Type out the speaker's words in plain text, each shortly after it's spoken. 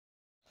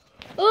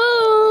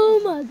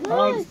my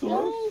All the God,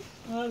 stores?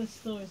 guys. All the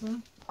stores, huh?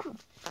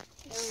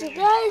 So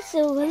guys,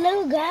 so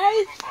hello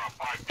guys.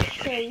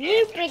 So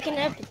you're breaking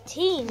up a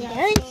team,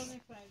 guys.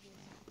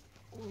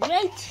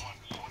 Right?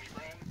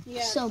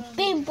 Yeah, So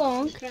Bing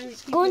Bong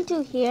is going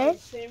to here.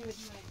 Same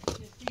with my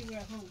receiver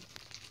at home.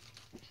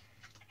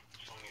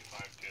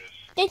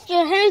 Get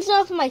your hands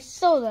off my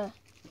soda.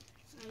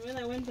 And when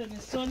I went to the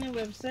Sony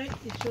website,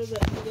 it shows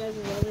that you guys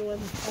are the only one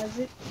who has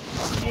it.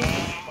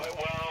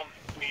 Well,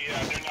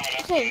 yeah, they're not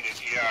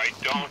updated. Yeah, I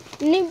don't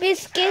New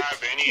biscuit.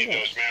 have any of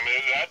those, ma'am.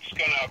 That's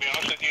gonna, I'll be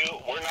honest with you,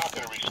 we're not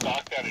gonna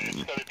restock that, and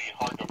it's gonna be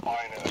hard to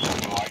find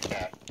something like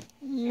that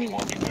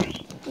anymore because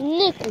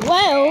Nick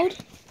Wild.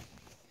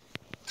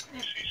 you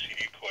see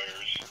CD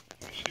players.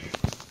 You see.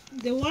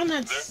 The one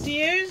at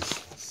Sears,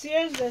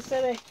 they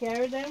said I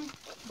carry them,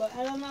 but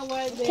I don't know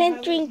why they Can't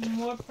have drink.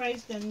 more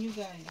price than you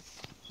guys.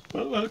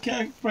 Well,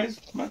 can't price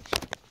much.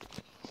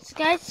 So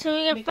guys, so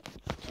we're gonna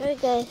show you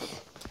guys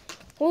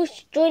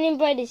who's joining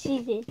by the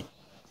season.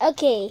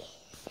 Okay,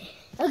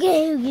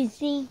 you can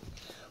see.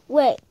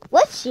 Wait,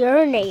 what's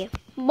your name?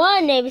 My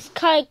name is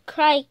Kai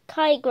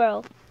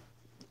Girl.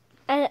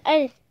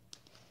 I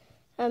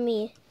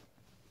mean.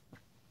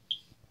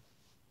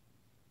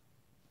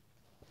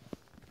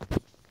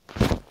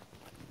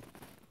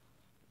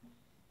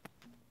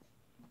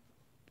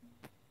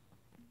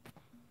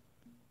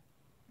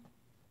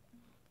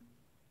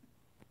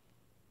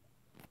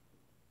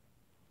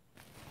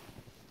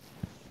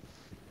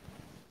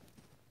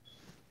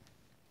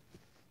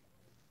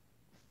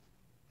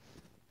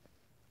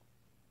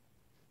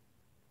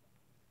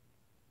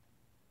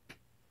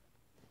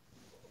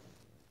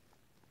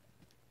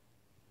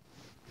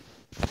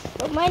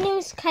 My name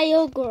is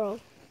Girl.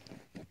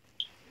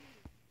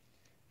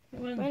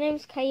 My name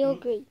is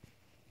Kyogre.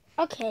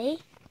 Okay.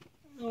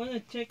 I want to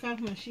check off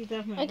my sheet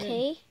off my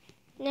Okay.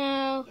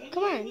 Now,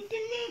 come on.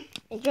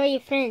 Enjoy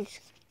your friends,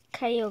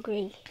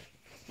 Kyogre.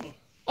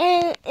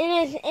 And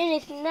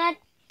it's not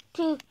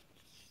to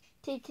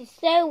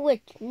stay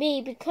with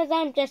me because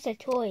I'm just a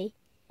toy.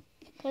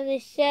 Because they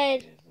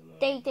said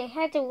they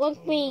had to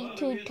walk me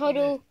to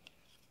total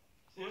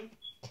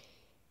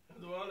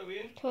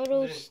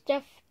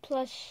stuff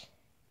plush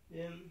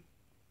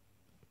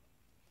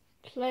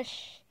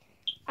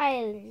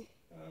island.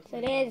 So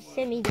there's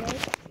Simi there.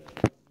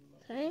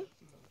 Okay.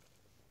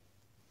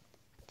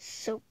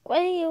 So what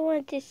do you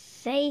want to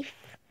say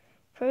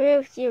for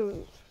real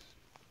series?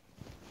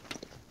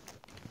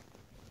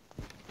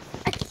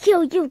 I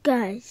kill you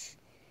guys.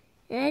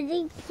 And I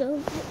think so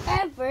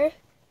forever.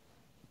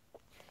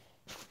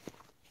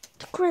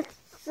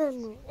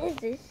 Christmas is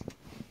this?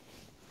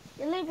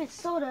 You live in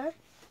soda.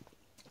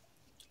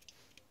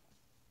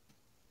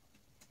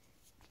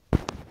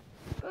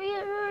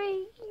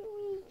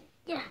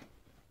 Yeah.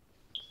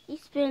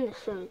 He's spinning the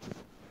sun.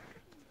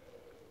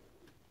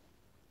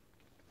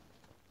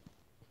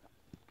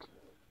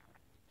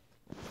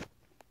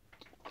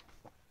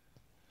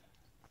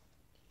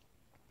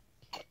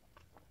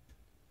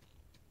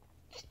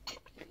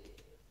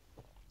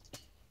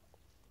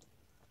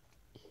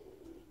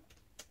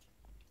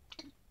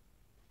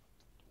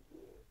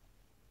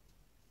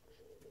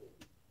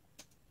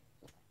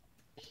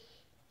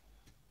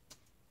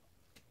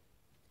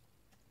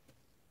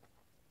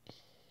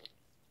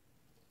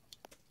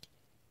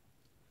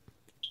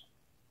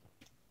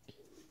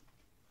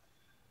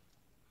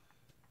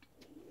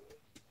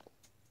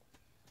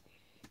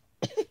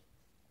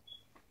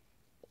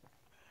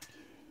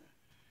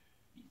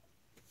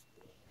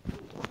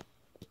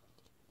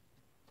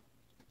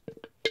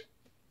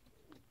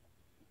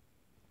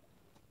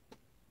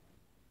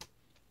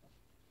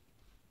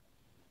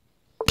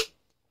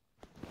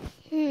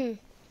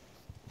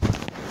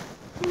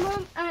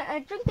 Mom, I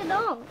drink it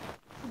all.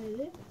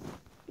 Really?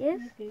 Yes?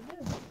 Okay,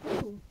 good.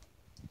 Ooh.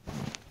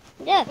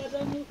 Yes. Put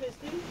on new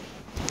festive.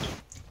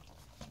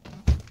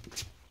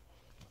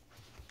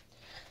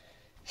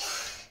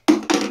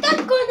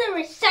 Stop going to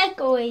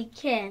recycle a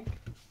can.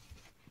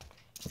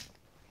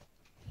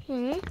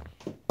 Okay,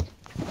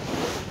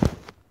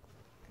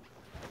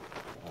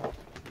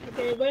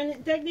 you're going to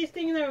take this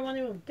thing in our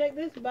money room. Take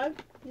this bag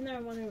in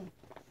our money room.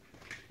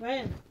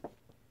 Ryan,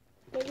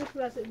 take this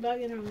plastic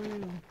bag in our money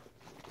room.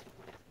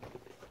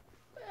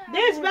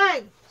 This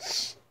bag!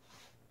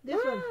 This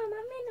Mom, one.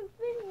 I'm in a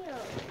video.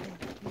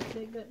 You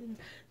take that in.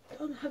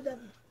 Don't have that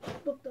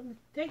book.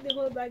 Take the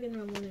whole bag in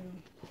our money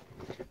room.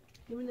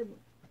 Give me the book.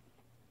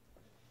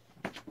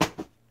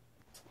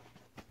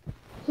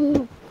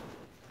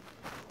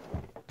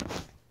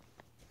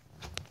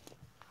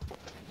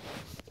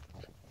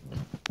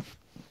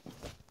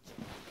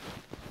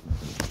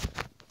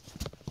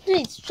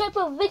 It's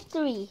triple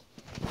victory,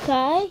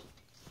 okay?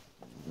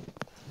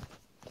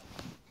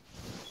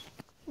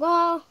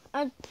 Well,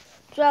 I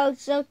drawed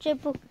so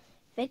triple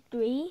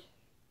victory.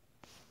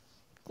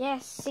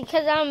 Yes,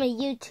 because I'm a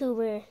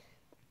YouTuber.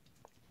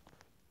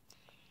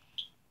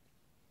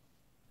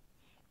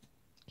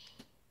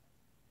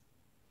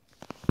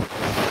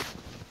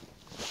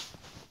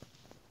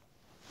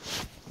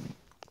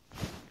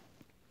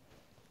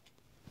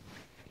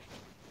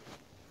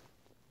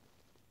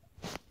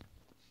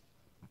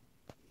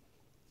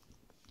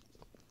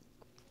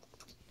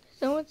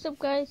 So what's up,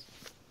 guys?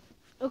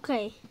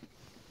 Okay.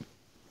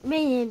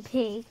 Minion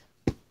pig.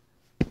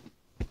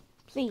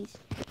 Please,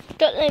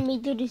 don't let me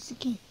do this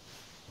again.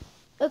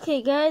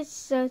 Okay, guys,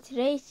 so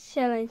today's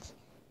challenge,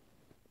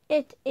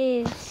 it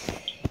is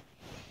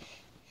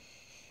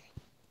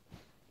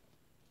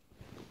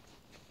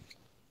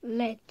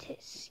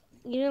lettuce.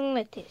 You know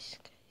lettuce,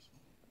 guys.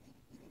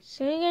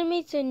 So we're gonna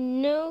meet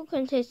some new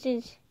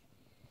contestants.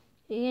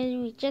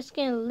 We're just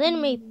gonna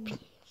eliminate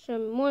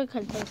some more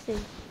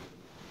contestants.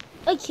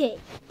 Okay,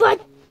 but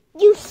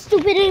you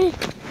stupid!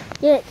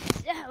 Yeah.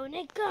 Oh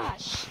my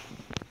gosh!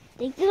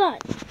 Thank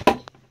God.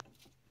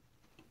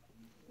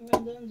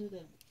 Well, don't do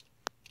that.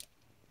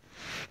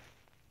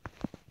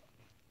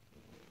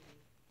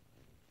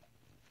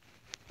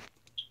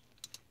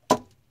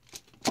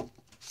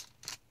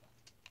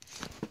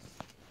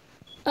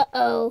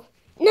 Uh-oh.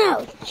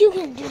 No, you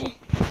can do it.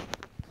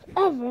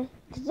 Ever.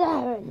 Because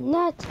I am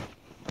not.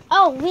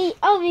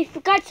 We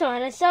forgot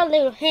something. I saw a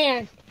little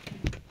hand.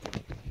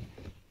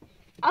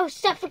 I was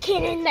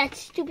suffocating in that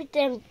stupid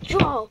damn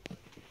draw.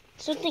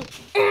 Something,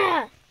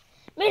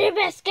 made a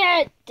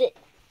basket.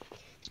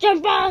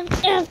 Jump off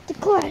the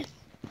cliff.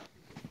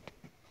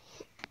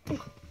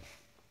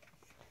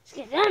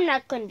 I'm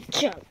not going to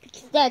jump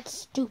because that's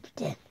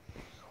stupid.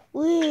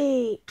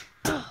 Wait.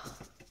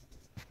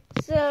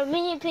 So,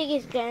 Minion Pig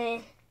is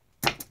going.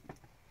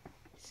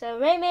 So,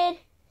 Raymond.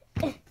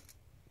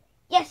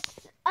 Yes,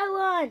 I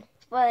won.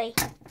 Buddy.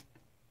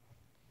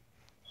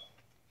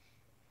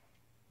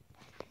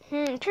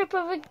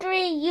 Triple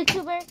victory,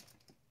 YouTuber.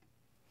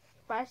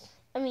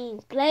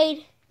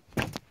 Blade.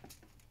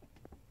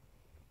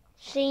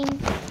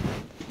 Shane.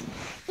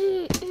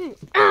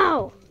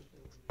 Ow!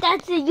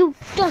 That's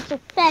a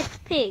fat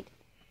pig.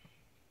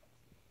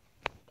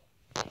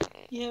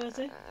 Yeah, what's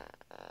it?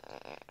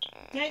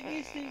 Take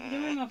this thing. Give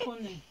me my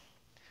phone then.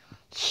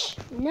 Shh,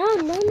 no,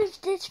 none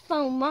of this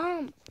phone,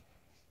 Mom.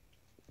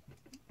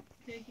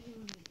 Take it.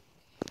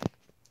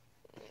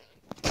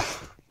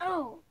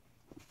 Oh.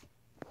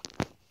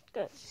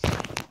 Good.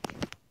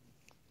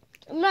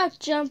 I'm not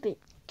jumping.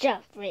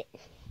 Jump right.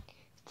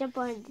 Jump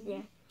on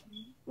there.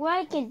 Well,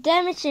 I can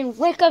damage and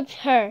wake up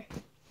her.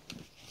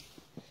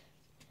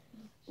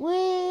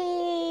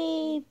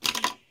 Wait,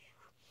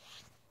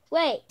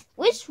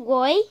 which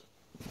Roy?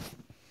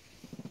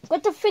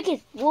 What the frick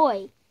is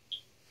Roy?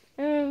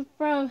 From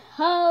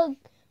Hug,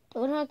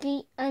 Don't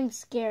Hockey, I'm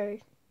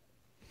scared.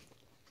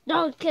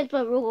 Don't kiss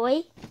my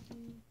Roy.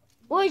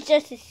 Roy's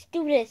just the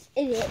stupidest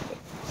idiot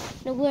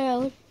in the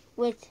world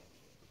with.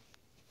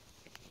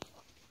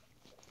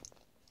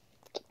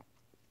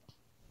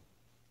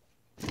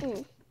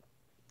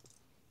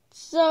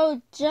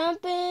 So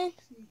jumping.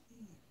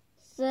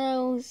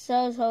 So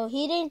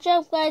he didn't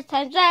jump, guys.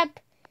 Time's up.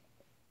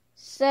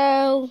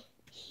 So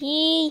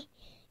he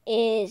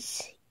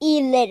is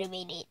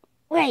eliminated.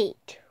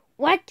 Wait,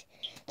 what?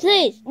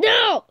 Please,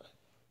 no!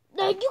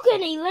 No, you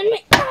can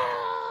eliminate.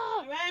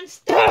 Ah! Ryan,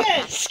 stop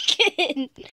it! Skin.